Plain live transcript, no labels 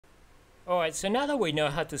Alright, so now that we know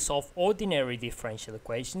how to solve ordinary differential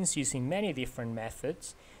equations using many different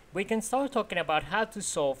methods, we can start talking about how to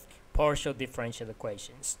solve partial differential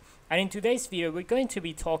equations. And in today's video, we're going to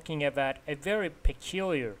be talking about a very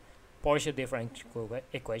peculiar partial differential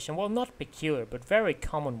equation. Well, not peculiar, but very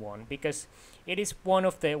common one, because it is one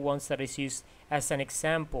of the ones that is used as an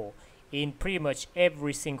example in pretty much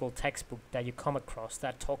every single textbook that you come across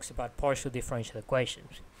that talks about partial differential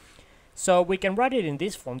equations. So we can write it in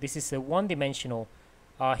this form. This is a one-dimensional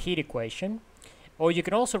heat equation. Or you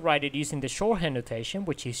can also write it using the shorthand notation,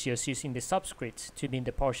 which is just using the subscripts to mean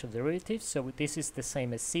the partial derivatives. So this is the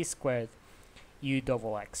same as c squared u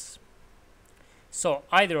double x. So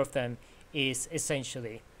either of them is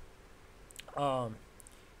essentially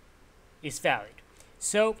is valid.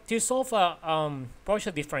 So to solve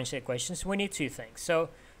partial differential equations, we need two things. So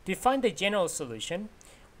to find the general solution,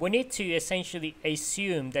 we need to essentially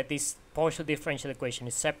assume that this partial differential equation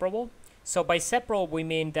is separable. So by separable, we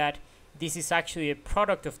mean that this is actually a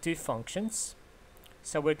product of two functions.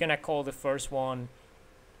 So we're going to call the first one,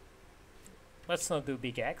 let's not do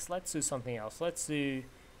big X, let's do something else. Let's do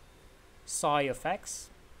psi of x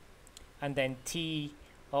and then t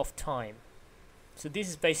of time. So this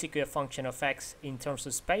is basically a function of x in terms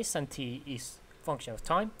of space, and t is function of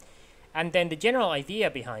time. And then the general idea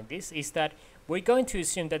behind this is that we're going to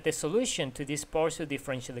assume that the solution to this partial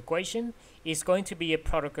differential equation is going to be a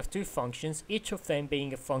product of two functions, each of them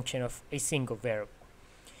being a function of a single variable.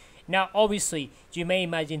 Now, obviously, you may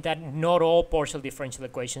imagine that not all partial differential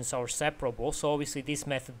equations are separable, so obviously this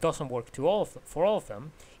method doesn't work for all of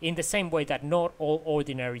them, in the same way that not all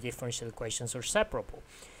ordinary differential equations are separable.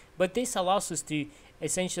 But this allows us to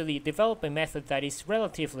essentially develop a method that is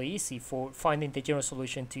relatively easy for finding the general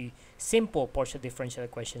solution to simple partial differential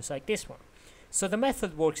equations like this one. So the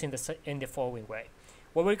method works in the following way.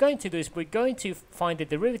 What we're going to do is we're going to find the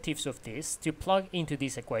derivatives of this to plug into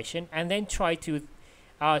this equation, and then try to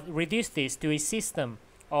reduce this to a system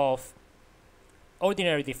of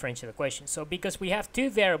ordinary differential equations. So because we have two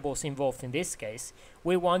variables involved in this case,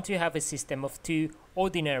 we want to have a system of two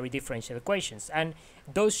ordinary differential equations, and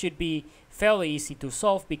those should be fairly easy to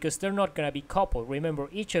solve because they're not going to be coupled. Remember,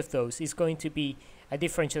 each of those is going to be a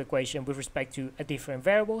differential equation with respect to a different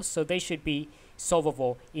variable, so they should be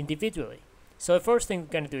solvable individually. So the first thing we're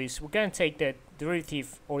going to do is we're going to take the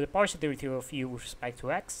derivative, or the partial derivative of u with respect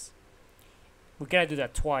to x. We're going to do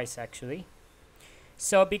that twice actually.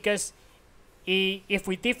 So because if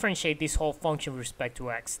we differentiate this whole function with respect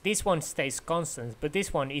to x, this one stays constant, but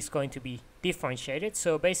this one is going to be differentiated.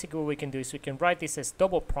 So basically what we can do is we can write this as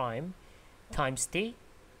double prime times t.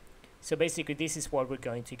 So basically this is what we're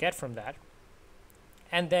going to get from that.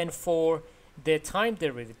 And then for the time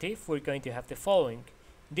derivative, we're going to have the following.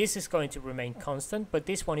 This is going to remain constant, but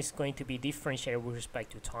this one is going to be differentiated with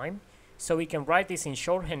respect to time. So we can write this in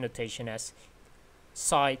shorthand notation as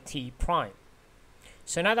psi t prime.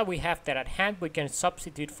 So now that we have that at hand, we can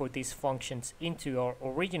substitute for these functions into our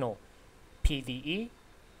original PDE.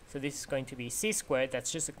 So this is going to be c squared,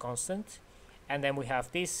 that's just a constant. And then we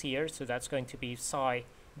have this here, so that's going to be psi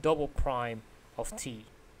double prime of t.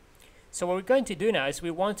 So what we're going to do now is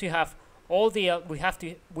we want to have all the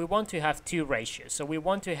we want to have two ratios. So we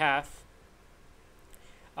want to have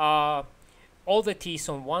all the t's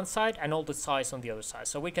on one side and all the psi's on the other side.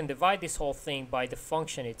 So we can divide this whole thing by the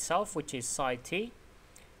function itself, which is psi t.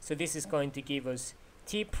 So this is going to give us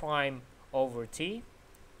t prime over t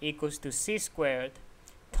equals to c squared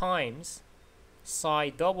times psi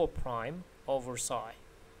double prime over psi.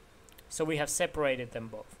 So we have separated them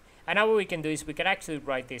both. And now what we can do is we can actually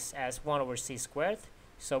write this as 1 over c squared.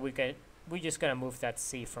 So we're just going to move that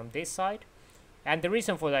c from this side. And the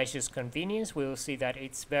reason for that is just convenience. We will see that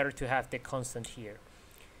it's better to have the constant here.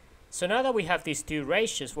 So now that we have these two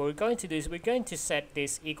ratios, what we're going to do is we're going to set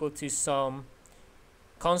this equal to some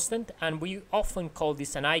constant, and we often call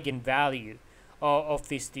this an eigenvalue of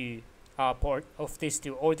these two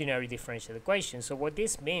ordinary differential equations. So what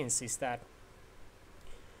this means is that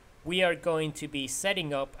we are going to be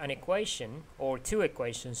setting up an equation, or two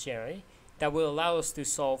equations generally, that will allow us to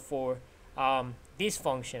solve for this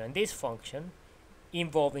function and this function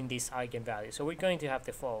involving this eigenvalue. So we're going to have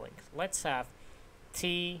the following. Let's have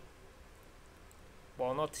t,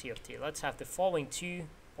 well, not t of t, let's have the following two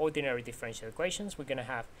ordinary differential equations. We're going to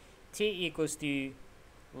have t equals to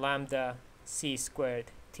lambda c squared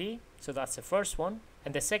t, so that's the first one.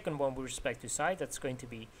 And the second one with respect to psi, that's going to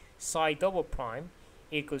be psi double prime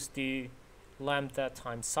equals to lambda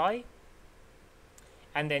times psi.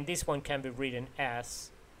 And then this one can be written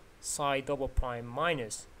as psi double prime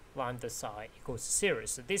minus lambda psi equals 0.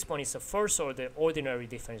 So this one is a first order ordinary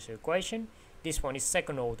differential equation. this one is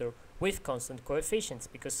second order with constant coefficients,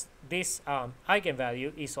 because this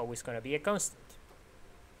eigenvalue is always going to be a constant.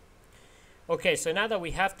 Okay, so now that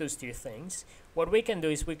we have those two things, what we can do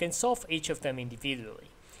is we can solve each of them individually.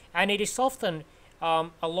 And it is often a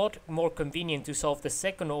lot more convenient to solve the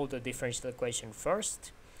second order differential equation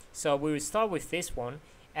first. So we will start with this one,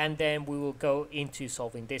 and then we will go into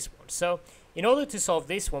solving this one. So in order to solve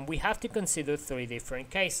this one, we have to consider three different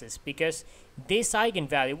cases, because this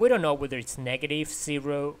eigenvalue, we don't know whether it's negative,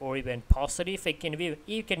 0, or even positive. It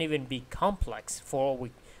can even be complex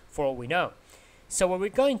for all we know. So what we're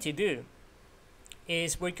going to do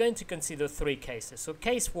is we're going to consider three cases. So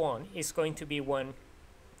case 1 is going to be when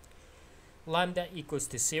lambda equals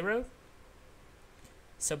to 0.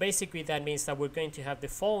 So basically that means that we're going to have the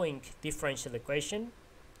following differential equation: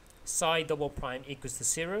 psi double prime equals to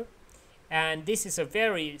 0. And this is a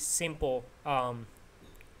very simple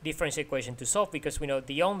differential equation to solve, because we know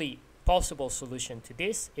the only possible solution to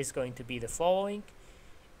this is going to be the following: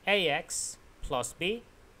 ax plus b.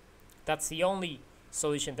 That's the only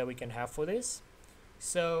solution that we can have for this.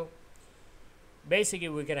 So basically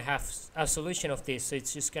we're going to have a solution of this, so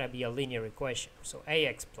it's just going to be a linear equation. So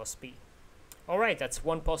ax plus b. Alright, that's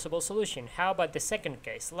one possible solution. How about the second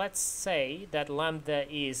case? Let's say that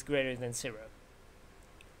lambda is greater than 0.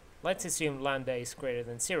 Let's assume lambda is greater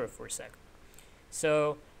than 0 for a second.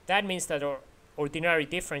 So that means that our ordinary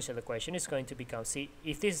differential equation is going to become, see,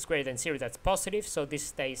 if this is greater than 0, that's positive, so this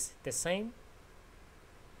stays the same.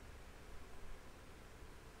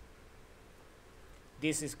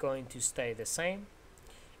 This is going to stay the same.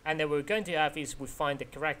 And then what we're going to have is we find the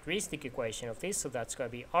characteristic equation of this, so that's going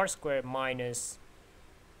to be r squared minus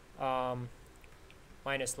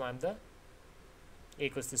lambda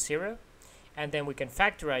equals to 0. And then we can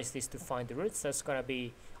factorize this to find the roots. That's going to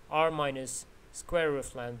be r minus square root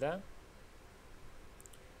of lambda,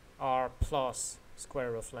 r plus square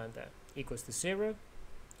root of lambda equals to 0.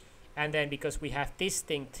 And then because we have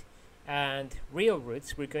distinct and real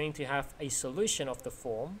roots, we're going to have a solution of the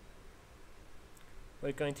form.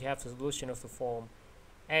 We're going to have the solution of the form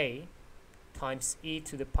a times e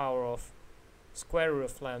to the power of square root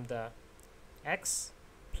of lambda x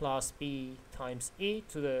plus b times e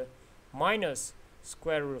to the minus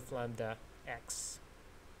square root of lambda x.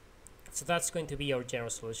 So that's going to be our general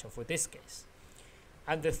solution for this case.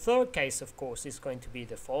 And the third case, of course, is going to be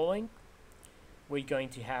the following. We're going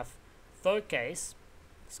to have third case.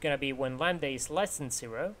 It's going to be when lambda is less than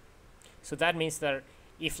 0. So that means that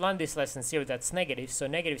if lambda is less than 0, that's negative. So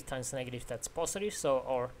negative times negative, that's positive. So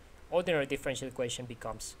our ordinary differential equation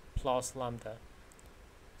becomes plus lambda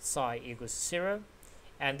psi equals 0.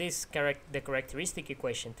 And this the characteristic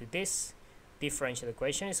equation to this differential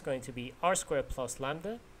equation is going to be r squared plus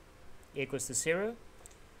lambda equals to 0.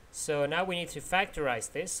 So now we need to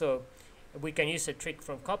factorize this. So we can use a trick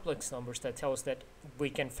from complex numbers that tells that we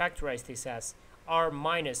can factorize this as r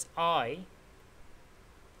minus I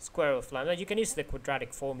square root of lambda. You can use the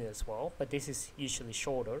quadratic formula as well, but this is usually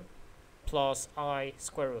shorter, plus I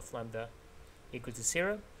square root of lambda equals to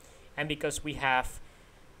 0. And because we have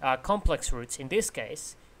complex roots in this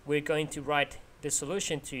case, we're going to write the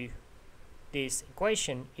solution to this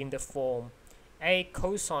equation in the form a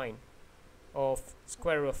cosine of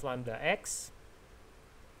square root of lambda x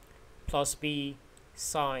plus b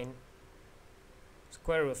sine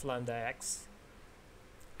square root of lambda x.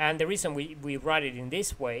 And the reason we write it in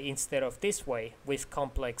this way instead of this way with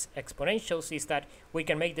complex exponentials is that we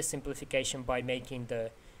can make the simplification by making the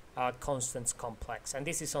constants complex. And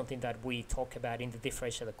this is something that we talk about in the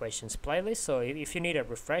differential equations playlist. So if you need a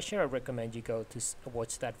refresher, I recommend you go to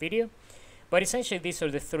watch that video. But essentially, these are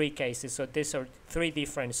the three cases. So these are three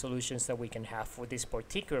different solutions that we can have for this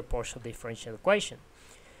particular partial differential equation.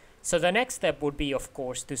 So the next step would be, of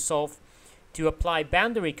course, to apply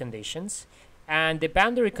boundary conditions. And the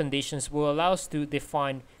boundary conditions will allow us to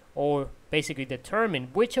define or basically determine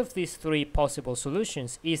which of these three possible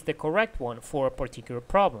solutions is the correct one for a particular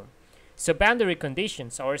problem. So boundary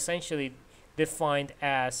conditions are essentially defined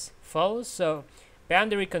as follows. So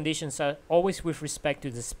boundary conditions are always with respect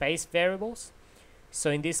to the space variables. So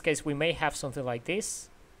in this case, we may have something like this.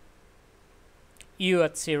 U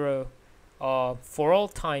at 0 for all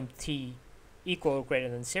time t equal or greater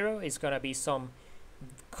than 0 is going to be some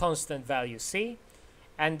constant value c,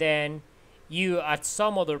 and then u at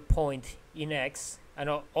some other point in x, and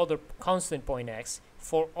other constant point x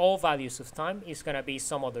for all values of time is going to be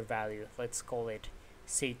some other value. Let's call it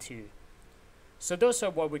c2. So those are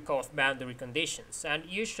what we call boundary conditions, and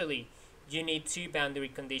usually you need two boundary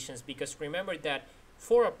conditions, because remember that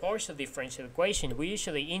for a partial differential equation we're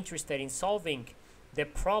usually interested in solving the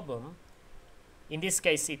problem In this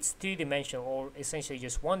case, it's two-dimensional, or essentially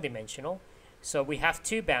just one-dimensional. So we have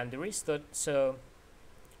two boundaries. So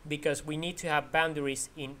because we need to have boundaries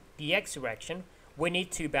in the x direction, we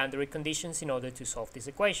need two boundary conditions in order to solve this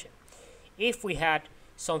equation. If we had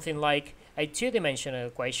something like a two-dimensional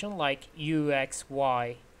equation like u, x,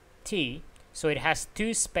 y, t, so it has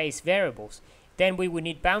two space variables, then we would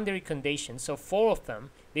need boundary conditions, so 4 of them,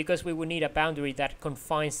 because we would need a boundary that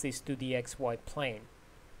confines this to the xy plane.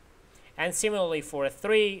 And similarly, for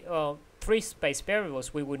three space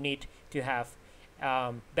variables, we would need to have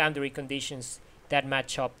boundary conditions that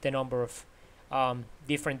match up the number of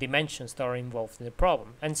different dimensions that are involved in the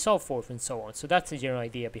problem, and so forth and so on. So that's the general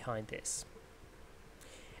idea behind this.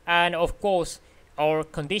 And of course, our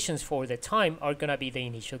conditions for the time are going to be the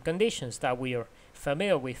initial conditions that we are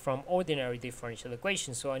familiar with from ordinary differential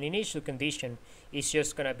equations. So an initial condition is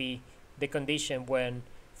just going to be the condition when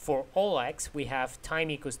for all x we have time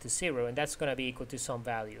equals to 0, and that's going to be equal to some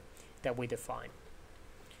value that we define.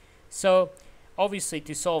 So obviously,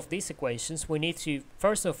 to solve these equations, we need to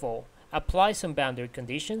first of all apply some boundary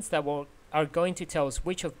conditions that are going to tell us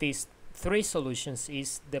which of these 3 solutions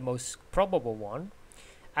is the most probable one.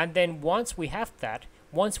 And then once we have that,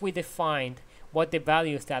 once we defined what the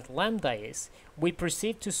value of that lambda is, we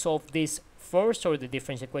proceed to solve this first order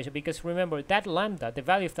differential equation, because remember that lambda, the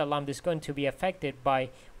value of that lambda, is going to be affected by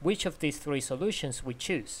which of these 3 solutions we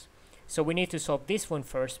choose. So we need to solve this one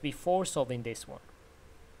first before solving this one.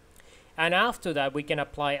 And after that, we can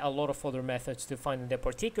apply a lot of other methods to find the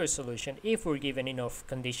particular solution if we're given enough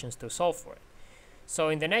conditions to solve for it. So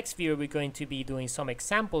in the next video, we're going to be doing some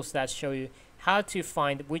examples that show you how to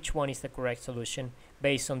find which one is the correct solution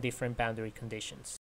based on different boundary conditions.